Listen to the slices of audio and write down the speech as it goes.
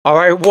All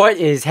right, what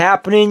is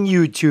happening,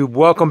 YouTube?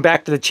 Welcome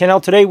back to the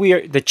channel. Today we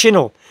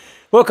are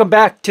Welcome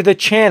back to the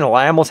channel.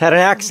 I almost had an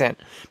accent.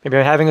 Maybe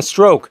I'm having a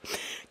stroke.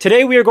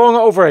 Today we are going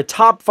over a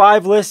top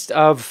 5 list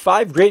of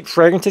 5 great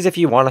fragrances if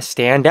you want to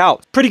stand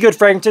out. Pretty good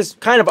fragrances,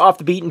 kind of off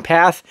the beaten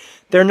path.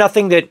 They're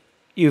nothing that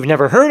you've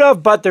never heard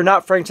of, but they're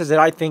not fragrances that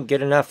I think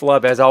get enough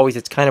love. As always,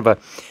 it's kind of a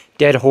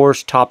dead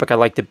horse topic I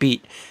like to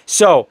beat.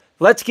 So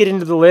let's get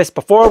into the list.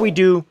 Before we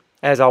do,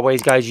 as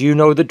always, guys, you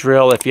know the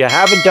drill. If you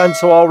haven't done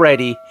so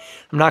already,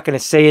 I'm not going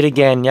to say it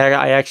again. Yeah,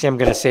 I actually am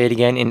going to say it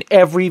again in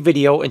every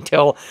video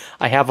until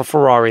I have a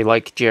Ferrari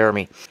like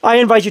Jeremy. I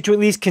invite you to at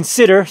least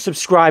consider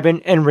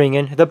subscribing and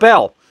ringing the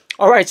bell.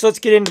 All right, so let's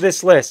get into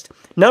this list.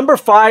 Number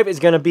 5 is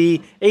going to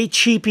be a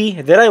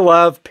cheapie that I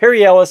love,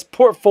 Perry Ellis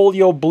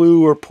Portfolio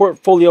Blue or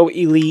Portfolio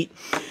Elite.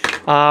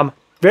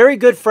 Very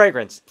good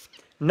fragrance.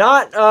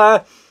 Not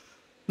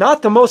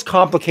the most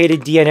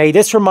complicated DNA.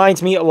 This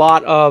reminds me a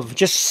lot of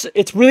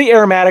it's really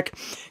aromatic,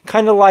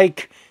 kind of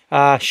like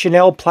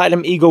Chanel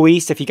Platinum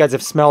Egoiste, if you guys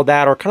have smelled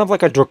that, or kind of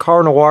like a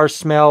Drakkar Noir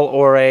smell,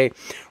 or a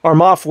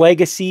Armaf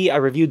Legacy. I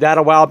reviewed that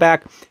a while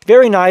back.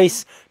 Very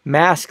nice,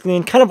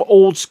 masculine, kind of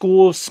old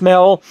school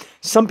smell.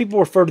 Some people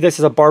refer to this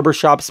as a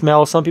barbershop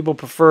smell. Some people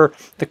prefer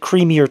the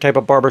creamier type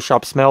of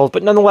barbershop smells,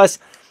 but nonetheless,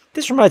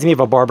 this reminds me of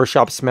a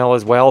barbershop smell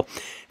as well.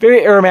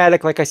 Very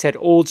aromatic, like I said,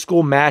 old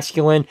school,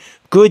 masculine,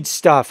 good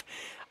stuff.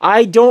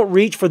 I don't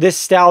reach for this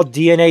style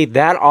DNA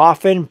that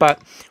often,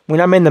 but when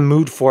I'm in the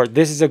mood for it,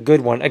 this is a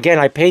good one. Again,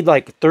 I paid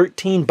like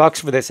 13 bucks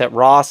for this at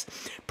Ross.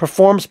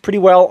 Performs pretty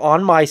well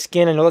on my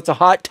skin. I know that's a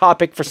hot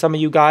topic for some of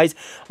you guys.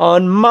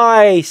 On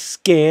my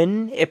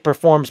skin, it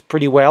performs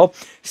pretty well.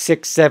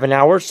 6-7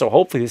 hours, so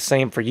hopefully the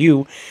same for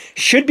you.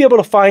 Should be able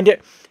to find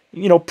it,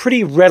 you know,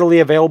 pretty readily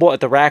available at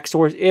the rack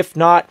stores. If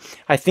not,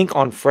 I think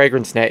on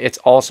FragranceNet, it's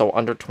also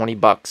under 20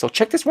 bucks. So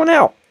check this one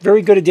out.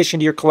 Very good addition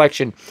to your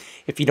collection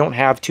if you don't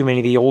have too many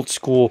of the old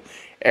school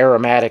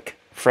aromatic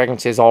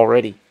fragrances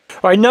already.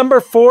 All right, number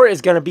 4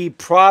 is going to be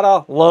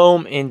Prada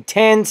L'Homme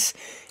Intense.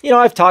 You know,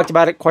 I've talked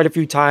about it quite a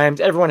few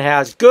times. Everyone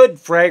has good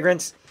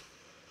fragrance.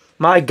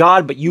 My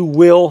God, but you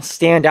will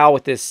stand out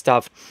with this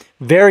stuff.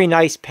 Very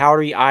nice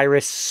powdery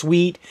iris,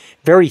 sweet,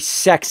 very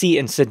sexy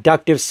and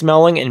seductive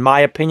smelling, in my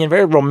opinion.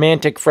 Very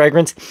romantic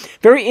fragrance.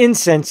 Very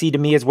incensey to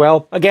me as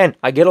well. Again,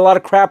 I get a lot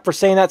of crap for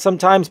saying that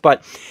sometimes,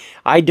 but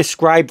I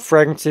describe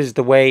fragrances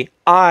the way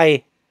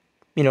I,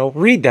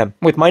 read them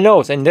with my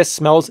nose, and this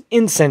smells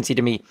incensey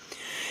to me.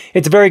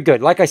 It's very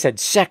good. Like I said,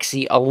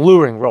 sexy,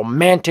 alluring,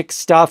 romantic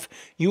stuff.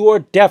 You are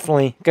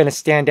definitely going to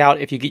stand out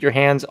if you get your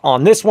hands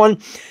on this one.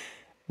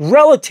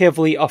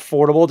 Relatively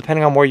affordable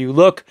depending on where you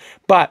look,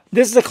 but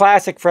this is a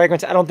classic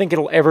fragrance. I don't think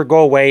it'll ever go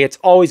away. It's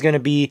always going to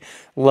be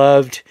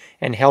loved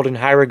and held in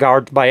high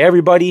regard by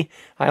everybody.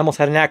 I almost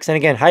had an accent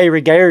again. High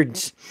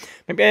regards.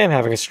 Maybe I am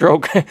having a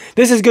stroke.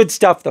 This is good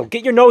stuff though.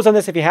 Get your nose on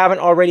this if you haven't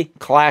already.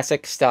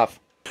 Classic stuff.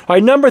 All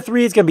right, number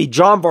 3 is going to be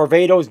John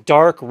Varvatos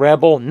Dark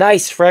Rebel.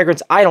 Nice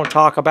fragrance I don't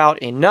talk about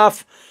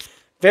enough.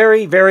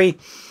 Very, very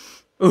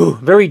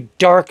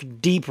dark,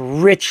 deep,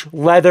 rich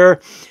leather.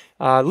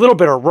 A little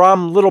bit of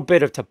rum, a little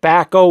bit of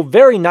tobacco.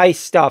 Very nice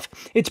stuff.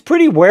 It's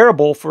pretty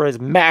wearable for as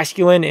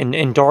masculine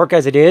and dark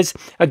as it is.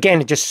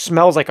 Again, it just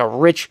smells like a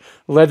rich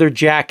leather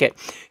jacket.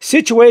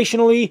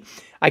 Situationally,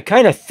 I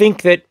kind of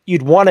think that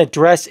you'd want to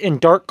dress in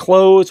dark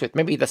clothes with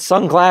maybe the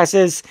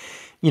sunglasses,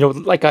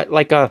 like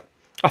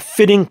a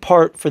fitting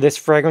part for this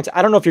fragrance.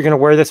 I don't know if you're going to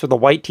wear this with a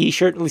white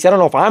t-shirt. At least I don't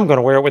know if I'm going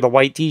to wear it with a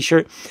white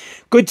t-shirt.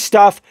 Good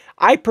stuff.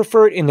 I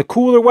prefer it in the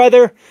cooler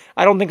weather.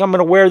 I don't think I'm going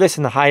to wear this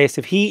in the highest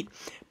of heat,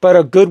 but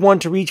a good one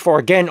to reach for.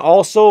 Again,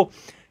 also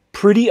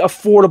pretty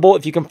affordable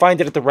if you can find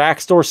it at the rack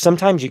store.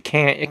 Sometimes you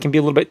can't. It can be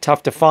a little bit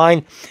tough to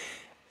find.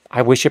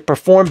 I wish it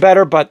performed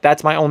better, but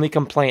that's my only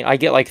complaint. I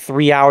get like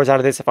 3 hours out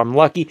of this if I'm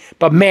lucky.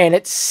 But man,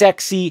 it's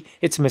sexy.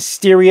 It's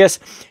mysterious,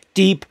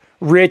 deep,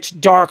 rich,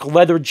 dark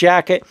leather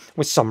jacket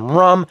with some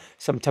rum,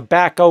 some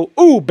tobacco.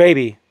 Ooh,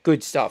 baby,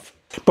 good stuff.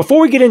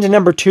 Before we get into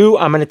number 2,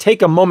 I'm going to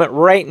take a moment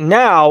right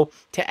now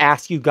to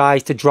ask you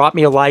guys to drop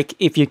me a like.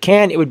 If you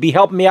can, it would be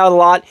helping me out a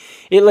lot.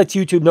 It lets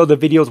YouTube know the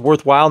video is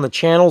worthwhile and the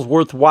channel's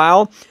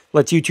worthwhile.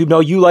 Lets YouTube know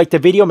you like the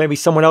video. Maybe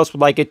someone else would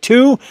like it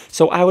too.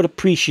 So I would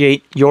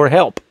appreciate your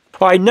help.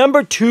 All right,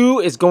 number 2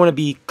 is going to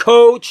be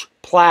Coach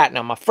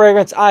Platinum, a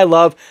fragrance I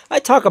love. I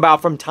talk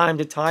about from time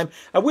to time.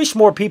 I wish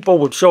more people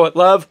would show it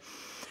love.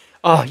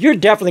 You're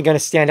definitely going to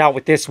stand out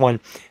with this one.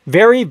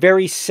 Very,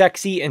 very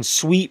sexy and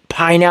sweet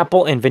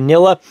pineapple and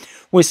vanilla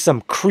with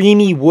some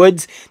creamy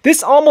woods.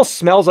 This almost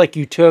smells like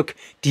you took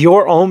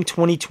Dior Homme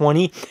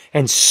 2020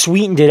 and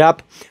sweetened it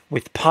up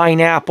with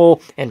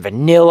pineapple and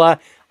vanilla.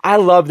 I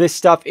love this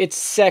stuff. It's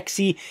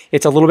sexy.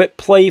 It's a little bit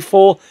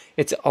playful.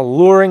 It's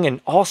alluring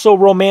and also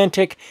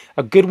romantic.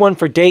 A good one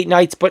for date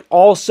nights, but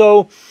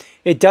also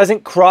it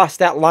doesn't cross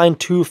that line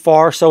too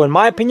far. So in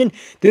my opinion,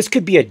 this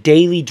could be a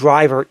daily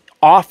driver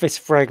office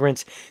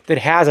fragrance that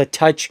has a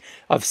touch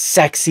of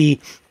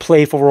sexy,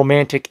 playful,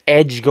 romantic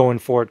edge going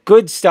for it.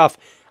 Good stuff.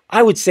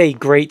 I would say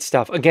great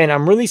stuff. Again,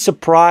 I'm really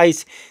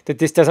surprised that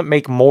this doesn't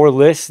make more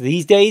lists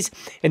these days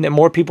and that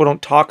more people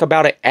don't talk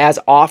about it as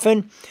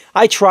often.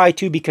 I try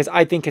to because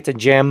I think it's a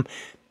gem.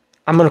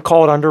 I'm going to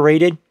call it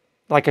underrated.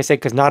 Like I said,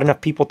 because not enough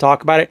people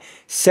talk about it.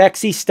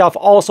 Sexy stuff,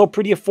 also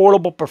pretty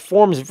affordable,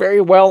 performs very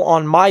well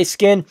on my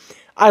skin.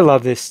 I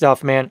love this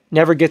stuff, man.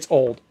 Never gets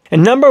old.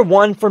 And number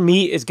one for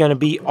me is going to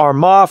be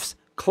Armaf's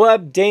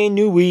Club de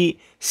Nuit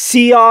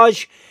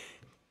Sillage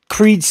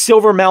Creed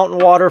Silver Mountain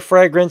Water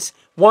fragrance.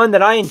 One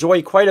that I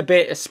enjoy quite a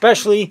bit,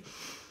 especially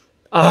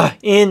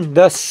in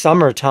the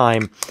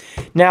summertime.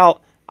 Now,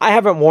 I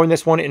haven't worn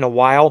this one in a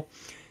while.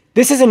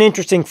 This is an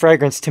interesting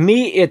fragrance. To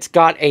me, it's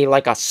got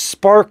like a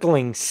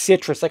sparkling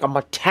citrus, like a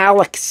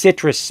metallic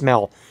citrus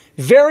smell.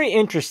 Very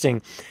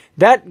interesting.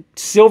 That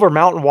Silver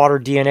Mountain Water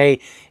DNA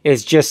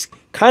is just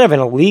kind of in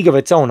a league of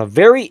its own. A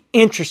very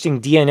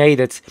interesting DNA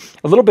that's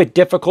a little bit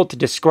difficult to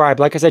describe.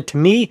 Like I said, to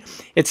me,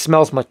 it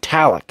smells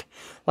metallic,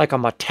 like a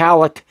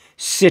metallic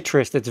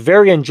citrus that's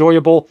very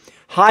enjoyable.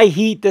 High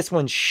heat. This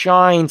one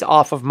shines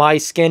off of my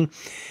skin.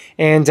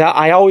 And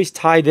I always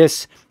tie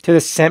this to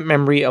the scent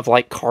memory of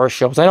like car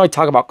shows. I know I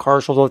talk about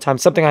car shows all the time.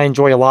 Something I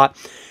enjoy a lot.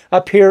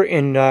 Up here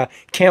in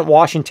Kent,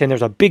 Washington,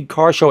 there's a big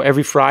car show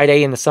every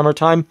Friday in the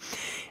summertime.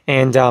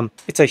 And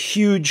it's a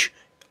huge,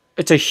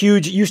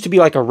 it used to be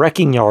like a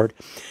wrecking yard.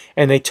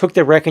 And they took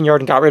the wrecking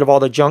yard and got rid of all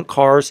the junk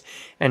cars.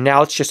 And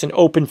now it's just an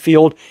open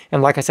field.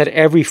 And like I said,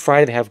 every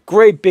Friday they have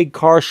great big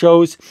car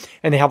shows.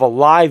 And they have a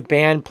live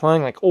band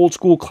playing like old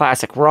school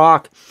classic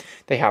rock.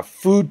 They have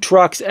food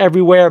trucks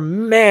everywhere.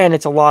 Man,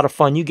 it's a lot of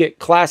fun. You get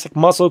classic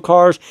muscle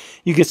cars.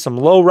 You get some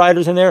low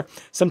riders in there.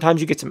 Sometimes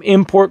you get some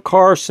import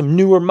cars, some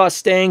newer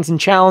Mustangs and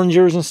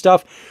Challengers and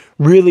stuff.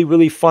 Really,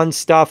 really fun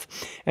stuff.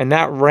 And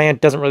that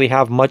rant doesn't really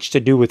have much to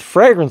do with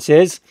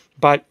fragrances,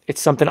 but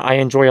it's something I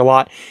enjoy a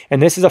lot.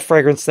 And this is a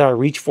fragrance that I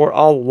reach for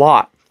a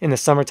lot in the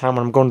summertime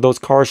when I'm going to those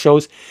car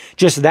shows.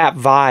 Just that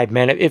vibe,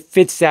 man. It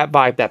fits that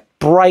vibe, that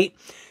bright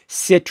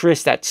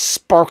citrus, that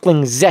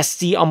sparkling,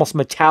 zesty, almost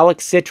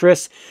metallic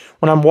citrus.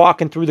 When I'm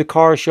walking through the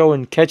car show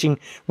and catching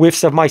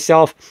whiffs of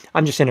myself,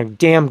 I'm just in a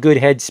damn good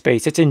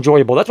headspace. It's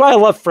enjoyable. That's why I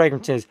love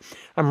fragrances.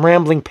 I'm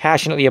rambling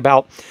passionately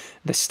about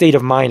the state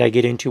of mind I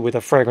get into with a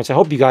fragrance. I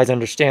hope you guys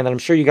understand that. I'm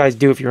sure you guys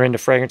do if you're into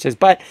fragrances.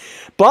 But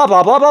blah,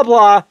 blah, blah, blah,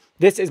 blah.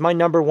 This is my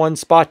number one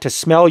spot to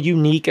smell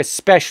unique,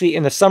 especially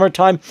in the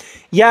summertime.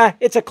 Yeah,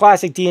 it's a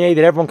classic DNA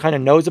that everyone kind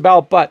of knows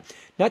about, but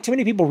not too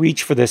many people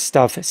reach for this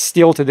stuff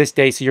still to this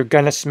day, so you're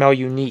going to smell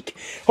unique.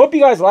 Hope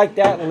you guys like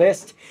that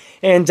list.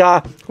 And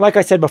like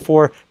I said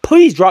before,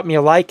 please drop me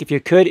a like if you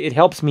could. It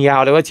helps me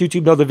out. It lets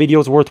YouTube know the video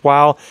is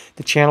worthwhile,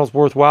 the channel's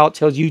worthwhile. It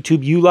tells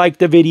YouTube you like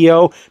the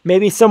video.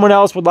 Maybe someone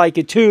else would like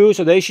it too,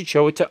 so they should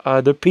show it to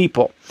other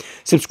people.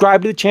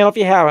 Subscribe to the channel if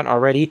you haven't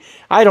already.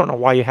 I don't know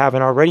why you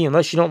haven't already,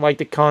 unless you don't like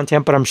the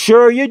content, but I'm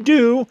sure you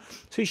do,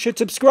 so you should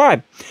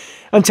subscribe.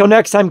 Until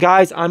next time,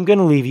 guys, I'm going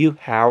to leave you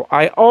how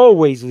I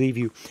always leave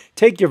you.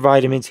 Take your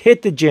vitamins,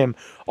 hit the gym,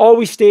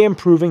 always stay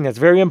improving. That's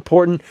very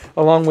important,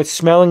 along with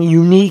smelling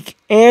unique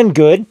and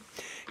good.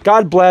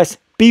 God bless.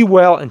 Be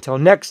well. Until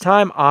next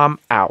time, I'm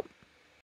out.